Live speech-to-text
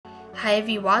Hi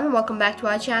everyone, welcome back to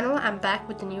our channel. I'm back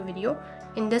with a new video.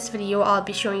 In this video, I'll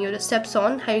be showing you the steps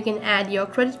on how you can add your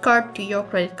credit card to your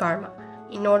Credit Karma.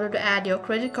 In order to add your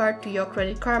credit card to your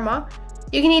Credit Karma,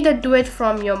 you can either do it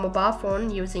from your mobile phone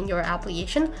using your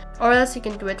application, or else you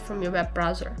can do it from your web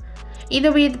browser.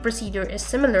 Either way, the procedure is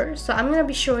similar, so I'm going to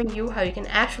be showing you how you can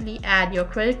actually add your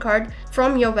credit card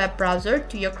from your web browser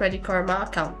to your Credit Karma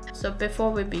account. So before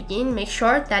we begin, make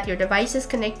sure that your device is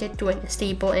connected to a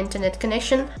stable internet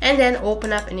connection and then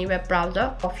open up any web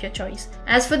browser of your choice.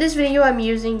 As for this video, I'm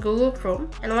using Google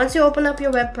Chrome, and once you open up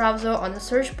your web browser, on the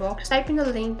search box, type in the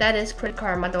link that is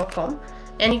creditkarma.com,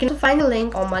 and you can find the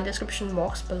link on my description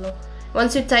box below.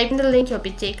 Once you type in the link, you'll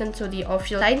be taken to the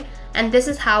official site, and this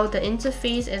is how the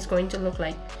interface is going to look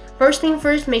like. First thing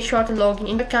first, make sure to log in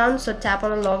your account, so tap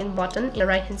on the login button in the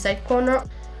right hand side corner.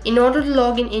 In order to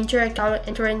log in into your account,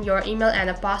 enter in your email and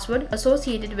a password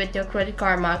associated with your Credit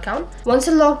Karma account. Once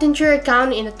you're logged into your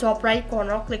account, in the top right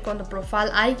corner, click on the profile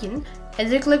icon.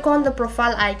 As you click on the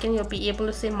profile icon, you'll be able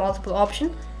to see multiple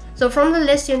options. So from the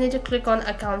list, you need to click on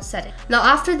account settings. Now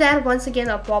after that, once again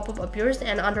a pop-up appears,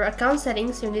 and under account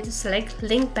settings, you need to select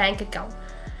link bank account.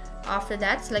 After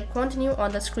that, select continue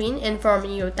on the screen,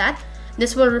 informing you that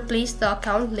this will replace the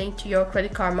account linked to your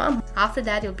Credit Karma. After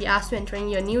that, you'll be asked to enter in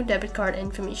your new debit card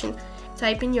information.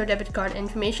 Type in your debit card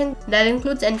information. That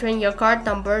includes entering your card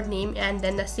number, name, and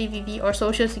then the CVV or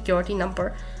social security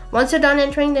number. Once you're done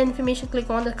entering the information, click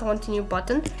on the continue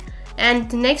button.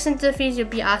 And the next interface, you'll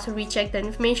be asked to recheck the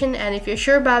information, and if you're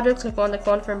sure about it, click on the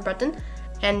confirm button,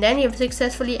 and then you've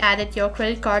successfully added your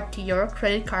credit card to your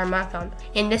Credit Karma account.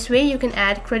 In this way, you can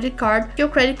add credit card to your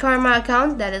Credit Karma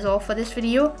account. That is all for this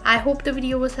video. I hope the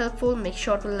video was helpful. Make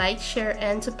sure to like, share,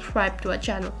 and subscribe to our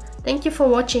channel. Thank you for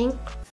watching.